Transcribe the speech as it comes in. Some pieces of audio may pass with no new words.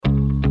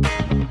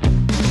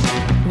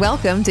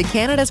Welcome to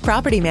Canada's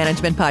Property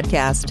Management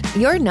Podcast,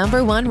 your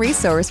number one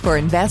resource for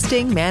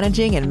investing,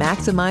 managing, and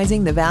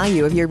maximizing the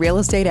value of your real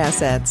estate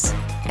assets.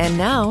 And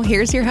now,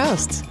 here's your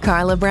hosts,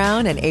 Carla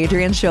Brown and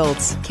Adrian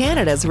Schultz,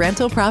 Canada's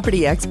rental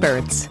property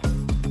experts.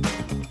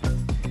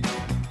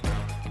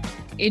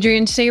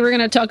 Adrian, today we're going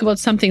to talk about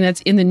something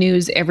that's in the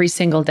news every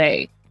single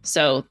day.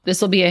 So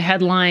this will be a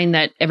headline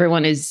that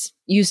everyone is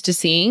used to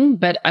seeing,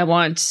 but I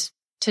want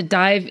to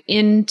dive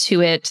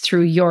into it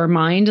through your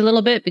mind a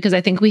little bit, because I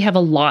think we have a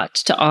lot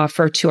to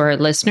offer to our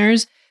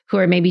listeners who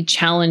are maybe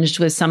challenged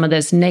with some of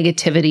this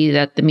negativity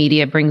that the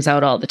media brings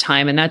out all the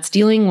time. And that's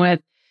dealing with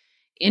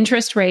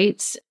interest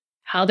rates,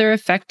 how they're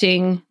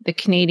affecting the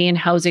Canadian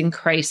housing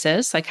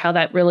crisis, like how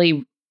that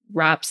really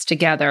wraps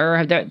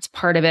together. That's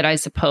part of it, I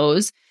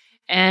suppose,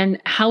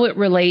 and how it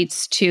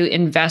relates to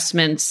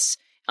investments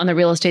on the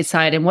real estate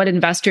side and what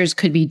investors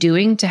could be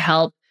doing to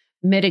help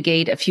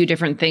mitigate a few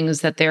different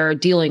things that they're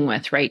dealing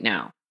with right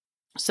now.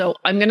 So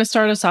I'm going to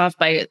start us off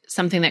by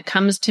something that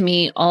comes to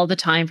me all the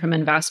time from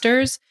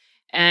investors.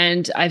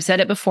 And I've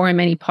said it before in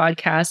many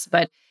podcasts,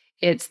 but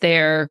it's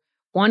their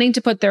wanting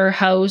to put their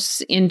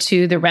house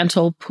into the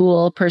rental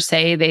pool per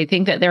se. They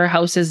think that their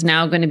house is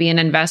now going to be an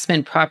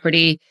investment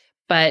property,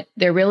 but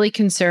they're really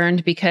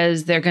concerned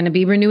because they're going to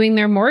be renewing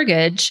their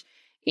mortgage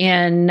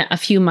in a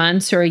few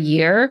months or a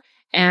year.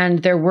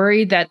 And they're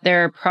worried that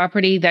their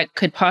property that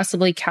could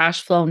possibly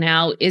cash flow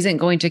now isn't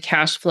going to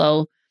cash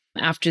flow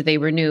after they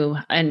renew.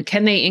 And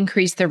can they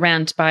increase the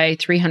rent by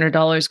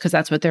 $300 because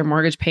that's what their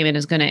mortgage payment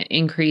is going to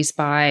increase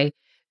by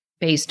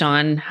based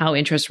on how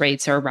interest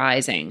rates are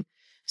rising?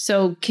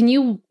 So can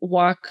you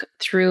walk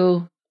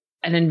through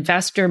an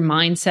investor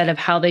mindset of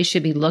how they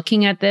should be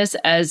looking at this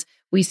as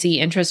we see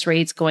interest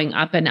rates going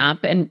up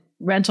and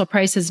rental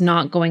prices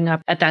not going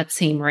up at that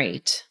same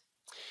rate?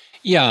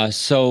 Yeah,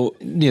 so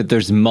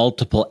there's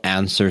multiple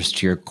answers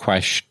to your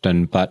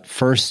question, but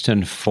first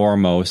and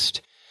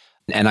foremost,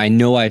 and I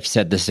know I've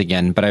said this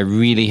again, but I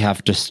really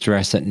have to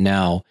stress it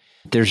now,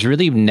 there's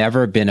really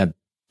never been a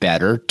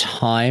better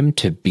time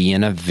to be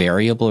in a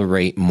variable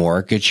rate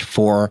mortgage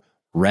for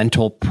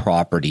rental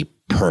property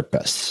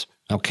purpose,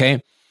 okay?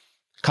 A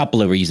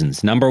couple of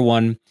reasons. Number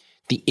one,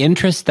 the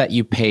interest that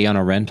you pay on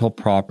a rental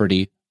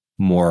property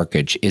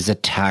mortgage is a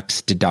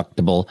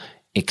tax-deductible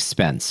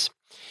expense.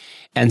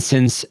 And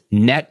since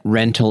net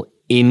rental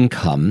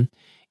income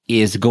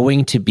is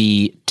going to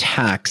be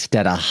taxed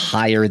at a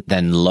higher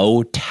than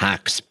low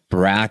tax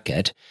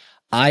bracket,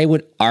 I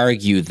would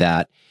argue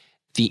that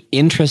the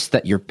interest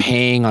that you're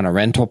paying on a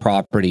rental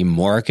property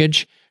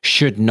mortgage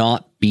should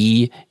not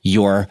be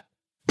your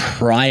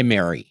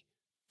primary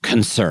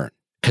concern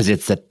because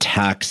it's a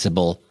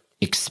taxable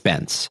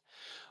expense.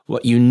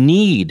 What you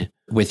need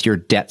with your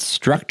debt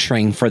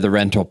structuring for the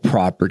rental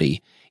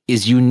property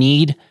is you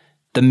need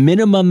the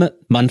minimum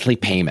monthly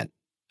payment,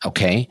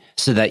 okay,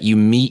 so that you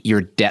meet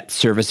your debt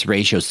service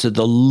ratio. So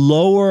the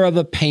lower of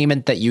a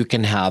payment that you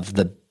can have,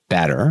 the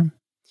better.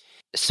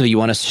 So you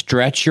want to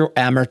stretch your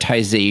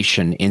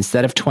amortization.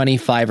 Instead of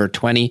 25 or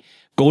 20,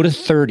 go to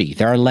 30.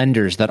 There are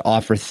lenders that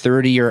offer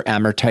 30-year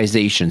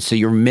amortization. So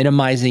you're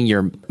minimizing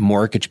your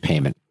mortgage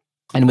payment.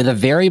 And with a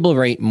variable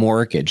rate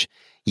mortgage,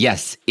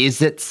 yes, is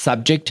it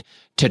subject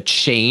to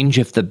change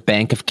if the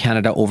Bank of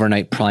Canada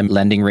overnight prime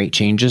lending rate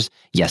changes?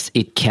 Yes,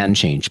 it can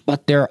change.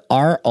 But there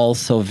are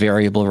also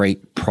variable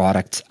rate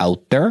products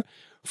out there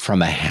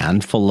from a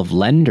handful of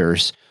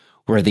lenders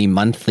where the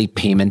monthly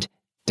payment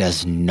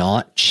does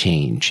not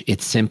change.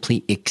 It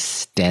simply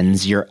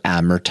extends your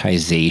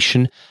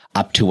amortization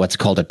up to what's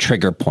called a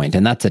trigger point.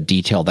 And that's a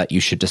detail that you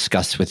should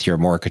discuss with your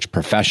mortgage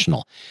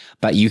professional.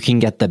 But you can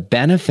get the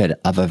benefit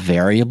of a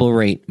variable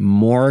rate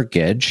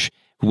mortgage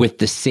with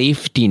the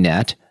safety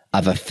net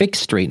of a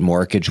fixed rate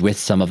mortgage with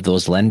some of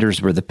those lenders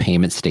where the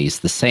payment stays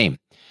the same.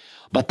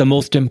 But the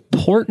most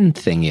important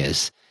thing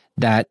is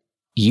that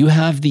you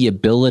have the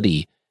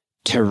ability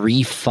to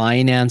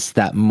refinance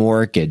that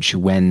mortgage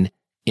when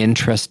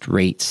interest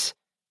rates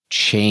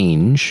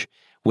change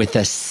with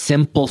a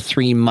simple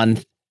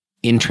 3-month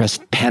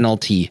interest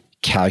penalty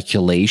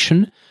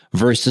calculation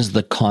versus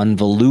the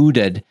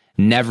convoluted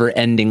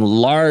never-ending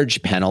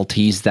large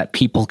penalties that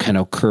people can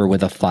occur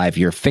with a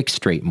 5-year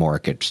fixed rate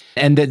mortgage.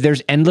 And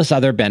there's endless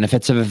other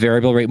benefits of a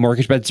variable rate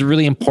mortgage, but it's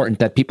really important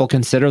that people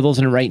consider those.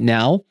 And right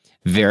now,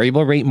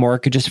 variable rate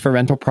mortgages for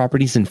rental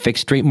properties and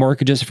fixed rate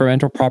mortgages for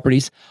rental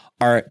properties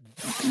are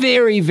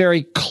very,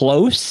 very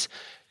close.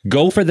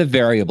 Go for the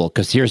variable,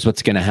 because here's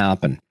what's going to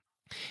happen.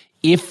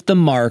 If the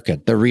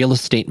market, the real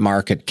estate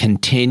market,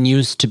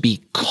 continues to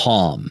be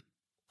calm,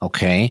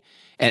 okay,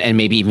 and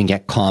maybe even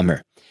get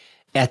calmer,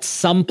 at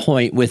some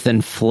point with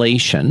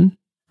inflation,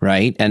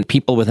 right? And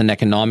people with an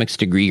economics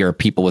degree or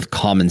people with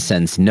common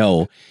sense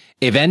know,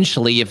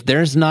 eventually, if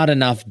there's not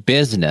enough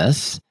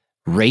business,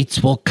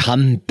 rates will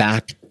come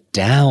back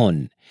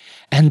down.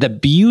 And the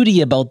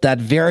beauty about that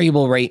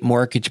variable rate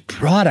mortgage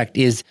product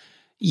is,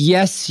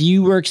 yes,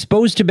 you were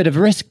exposed to a bit of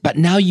risk, but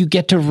now you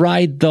get to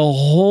ride the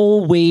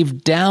whole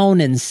wave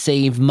down and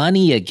save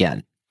money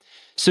again.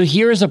 So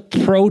here's a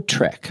pro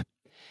trick.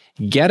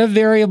 Get a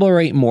variable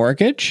rate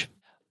mortgage,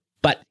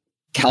 but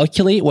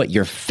calculate what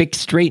your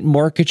fixed rate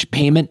mortgage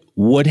payment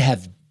would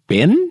have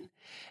been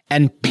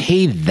and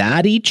pay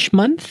that each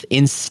month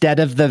instead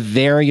of the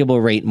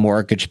variable rate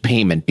mortgage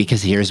payment.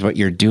 Because here's what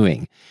you're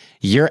doing.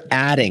 You're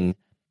adding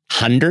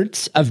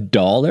hundreds of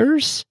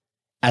dollars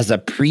as a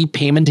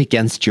prepayment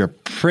against your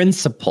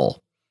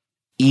principal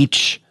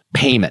each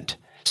payment.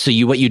 So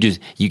what you do is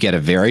you get a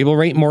variable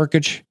rate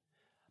mortgage,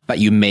 but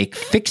you make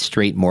fixed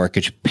rate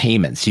mortgage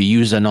payments. You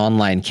use an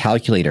online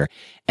calculator,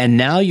 and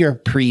now you're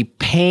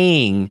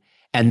prepaying,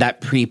 and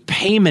that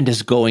prepayment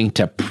is going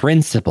to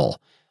principal.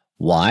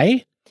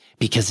 Why?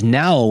 Because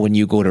now when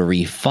you go to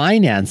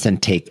refinance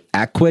and take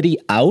equity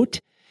out,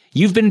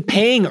 you've been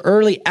paying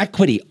early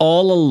equity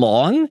all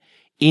along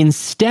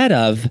instead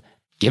of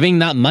giving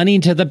that money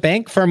to the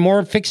bank for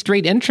more fixed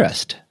rate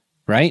interest,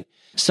 right?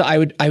 So I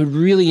would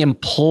really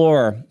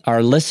implore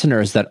our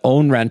listeners that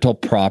own rental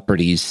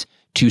properties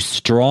to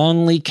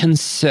strongly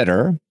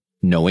consider,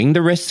 knowing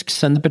the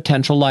risks and the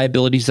potential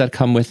liabilities that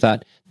come with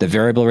that, the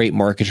variable rate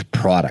mortgage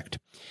product.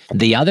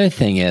 The other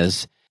thing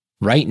is,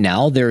 right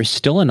now, there is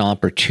still an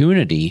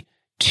opportunity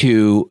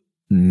to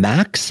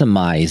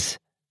maximize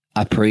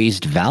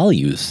appraised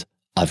values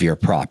of your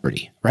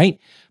property, right?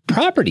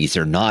 Properties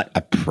are not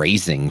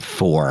appraising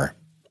for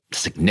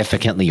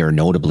significantly or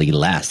notably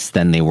less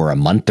than they were a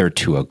month or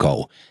two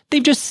ago.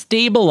 They've just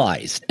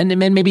stabilized and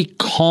then maybe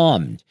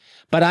calmed.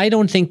 But I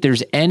don't think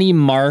there's any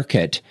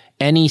market,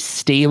 any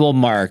stable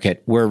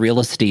market where real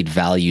estate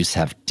values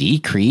have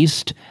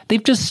decreased.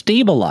 They've just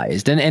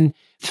stabilized. And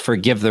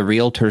forgive the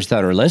realtors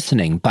that are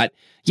listening, but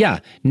yeah,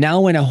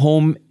 now when a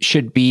home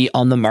should be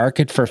on the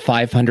market for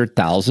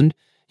 $500,000,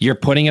 you're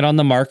putting it on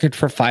the market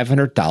for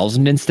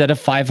 $500,000 instead of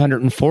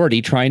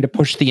 $540, trying to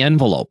push the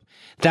envelope.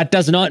 That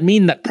does not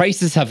mean that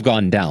prices have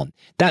gone down.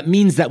 That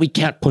means that we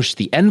can't push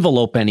the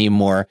envelope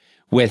anymore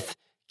with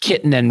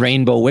kitten and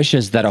rainbow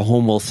wishes that a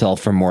home will sell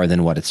for more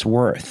than what it's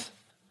worth.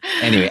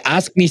 Anyway,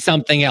 ask me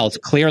something else.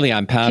 Clearly,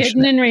 I'm passionate.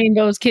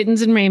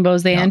 Kittens and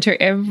rainbows. They enter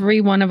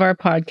every one of our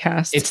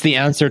podcasts. It's the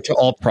answer to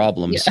all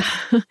problems.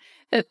 Yeah.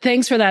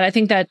 Thanks for that. I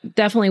think that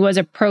definitely was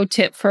a pro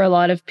tip for a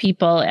lot of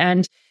people.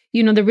 And,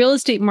 the real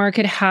estate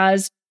market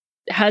has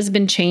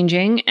been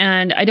changing.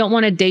 And I don't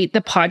want to date the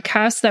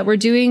podcast that we're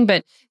doing,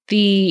 but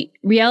the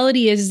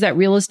reality is that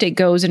real estate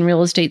goes in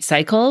real estate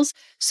cycles.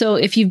 So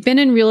if you've been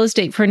in real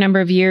estate for a number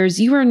of years,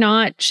 you are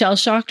not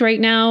shell-shocked right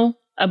now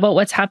about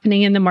what's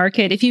happening in the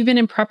market. If you've been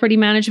in property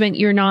management,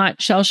 you're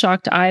not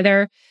shell-shocked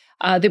either.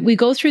 That we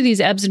go through these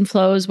ebbs and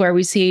flows where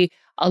we see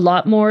a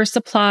lot more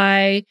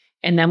supply,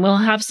 and then we'll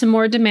have some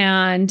more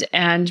demand.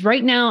 And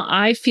right now,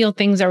 I feel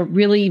things are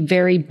really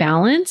very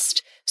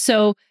balanced.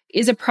 So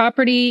is a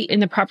property in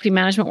the property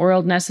management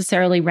world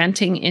necessarily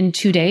renting in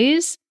 2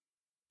 days?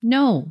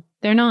 No,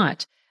 they're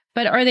not.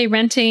 But are they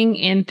renting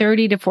in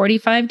 30 to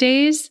 45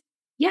 days?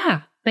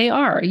 Yeah, they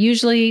are.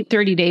 Usually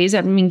 30 days,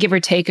 give or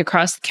take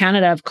across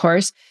Canada, of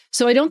course.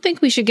 So I don't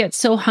think we should get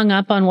so hung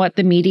up on what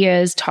the media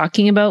is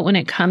talking about when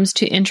it comes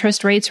to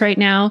interest rates right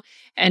now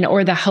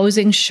or the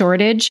housing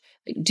shortage.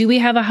 Do we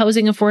have a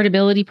housing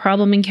affordability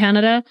problem in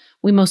Canada?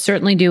 We most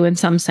certainly do in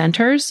some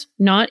centers,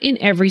 not in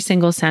every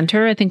single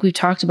center. I think we've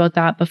talked about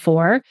that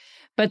before,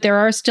 but there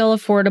are still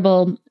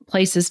affordable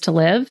places to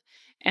live.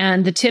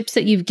 And the tips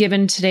that you've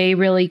given today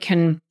really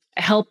can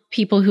help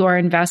people who are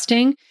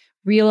investing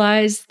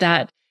realize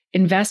that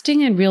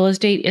investing in real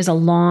estate is a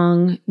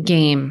long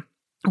game.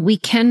 We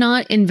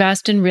cannot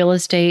invest in real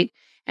estate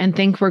and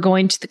think we're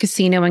going to the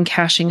casino and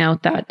cashing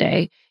out that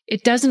day.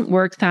 It doesn't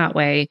work that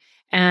way.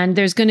 And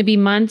there's going to be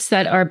months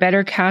that are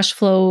better cash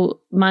flow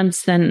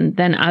months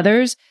than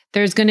others.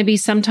 There's going to be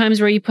some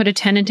times where you put a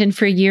tenant in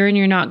for a year and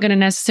you're not going to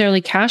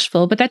necessarily cash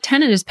flow, but that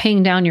tenant is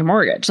paying down your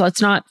mortgage.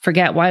 Let's not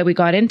forget why we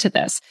got into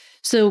this.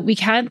 So we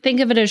can't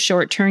think of it as a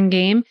short-term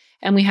game.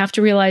 And we have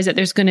to realize that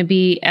there's going to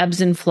be ebbs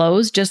and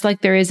flows, just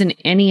like there is in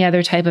any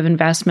other type of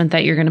investment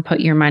that you're going to put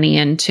your money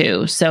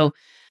into. So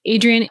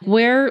Adrian,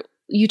 where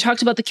you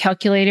talked about the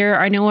calculator,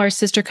 I know our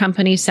sister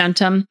company,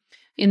 Centum,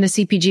 in the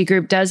CPG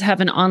group does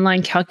have an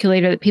online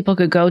calculator that people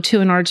could go to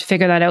in order to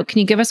figure that out. Can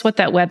you give us what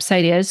that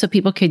website is so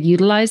people could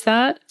utilize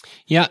that?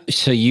 Yeah,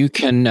 so you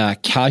can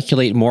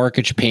calculate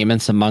mortgage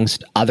payments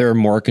amongst other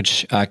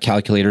mortgage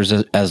calculators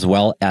as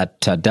well at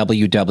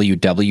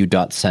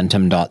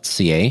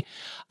www.centum.ca.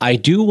 I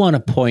do want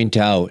to point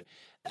out,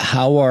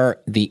 how are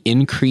the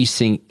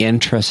increasing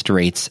interest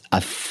rates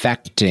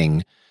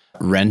affecting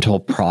rental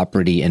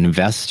property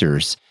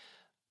investors?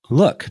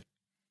 Look,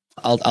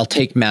 I'll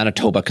take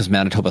Manitoba because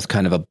Manitoba is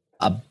kind of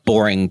a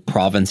boring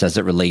province as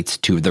it relates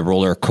to the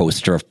roller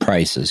coaster of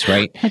prices,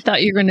 right? I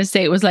thought you were going to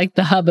say it was like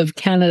the hub of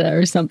Canada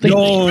or something.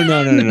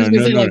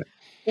 No.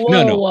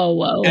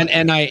 Whoa.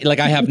 And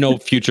I have no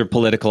future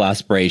political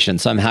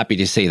aspirations, so I'm happy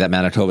to say that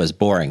Manitoba is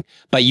boring.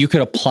 But you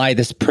could apply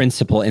this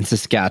principle in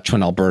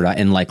Saskatchewan, Alberta,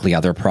 and likely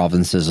other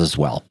provinces as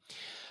well.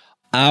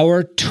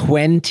 Our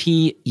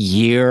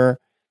 20-year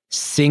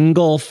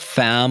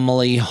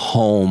single-family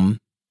home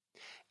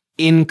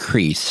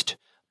increased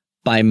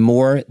by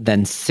more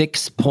than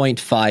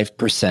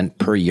 6.5%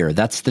 per year.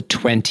 That's the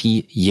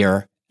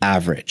 20-year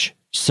average.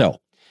 So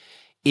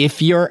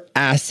if your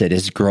asset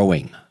is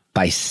growing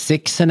by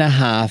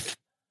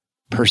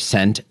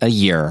 6.5% a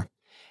year,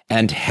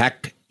 and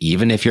heck,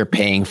 even if you're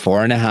paying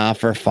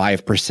 4.5% or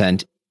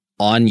 5%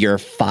 on your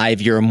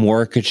 5-year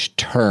mortgage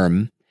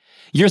term,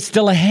 you're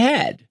still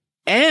ahead.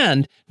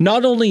 And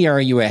not only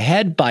are you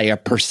ahead by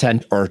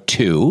 1% or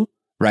 2%,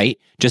 right?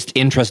 Just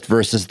interest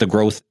versus the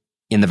growth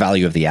in the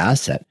value of the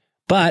asset,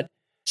 but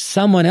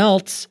someone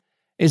else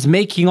is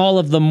making all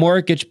of the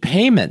mortgage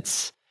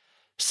payments.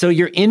 So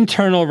your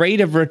internal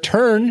rate of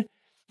return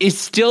is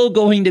still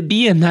going to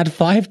be in that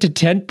 5 to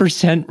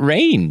 10%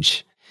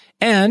 range.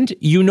 And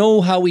you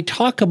know how we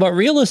talk about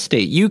real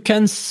estate. You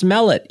can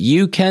smell it.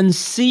 You can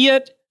see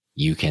it.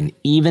 You can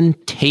even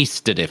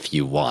taste it if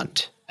you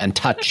want and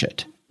touch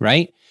it,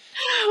 right?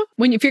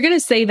 If you're going to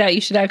say that,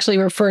 you should actually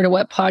refer to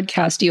what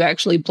podcast you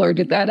actually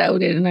blurted that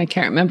out in. And I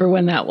can't remember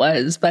when that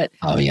was, but.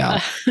 Oh,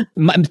 yeah.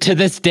 To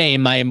this day,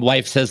 my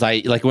wife says,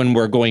 when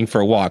we're going for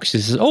a walk, she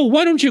says, "Oh,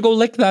 why don't you go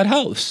lick that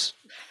house?"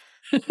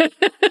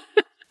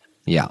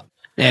 Yeah.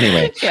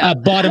 Anyway, yeah.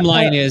 Bottom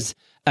line is,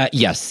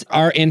 yes,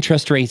 are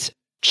interest rates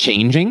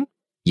changing?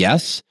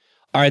 Yes.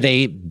 Are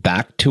they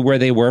back to where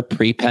they were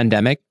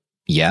pre-pandemic?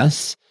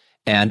 Yes.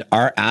 And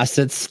are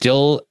assets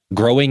still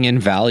growing in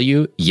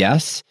value?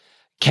 Yes.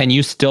 Can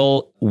you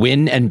still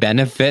win and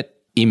benefit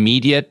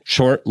immediate,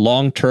 short,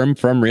 long-term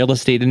from real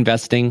estate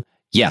investing?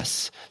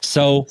 Yes.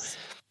 So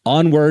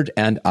onward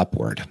and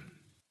upward.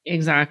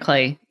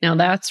 Exactly. Now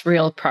that's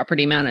real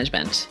property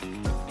management.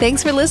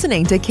 Thanks for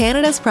listening to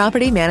Canada's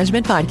Property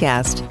Management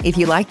Podcast. If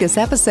you like this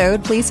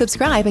episode, please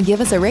subscribe and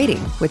give us a rating,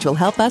 which will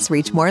help us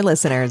reach more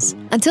listeners.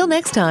 Until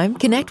next time,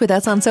 connect with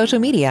us on social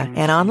media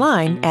and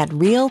online at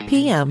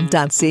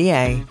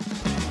realpm.ca.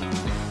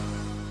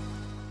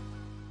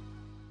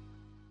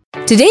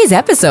 Today's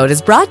episode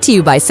is brought to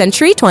you by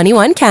Century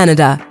 21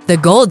 Canada, the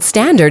gold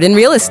standard in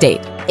real estate.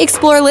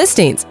 Explore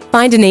listings,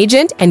 find an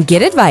agent, and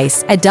get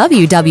advice at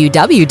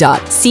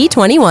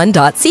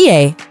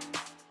www.c21.ca.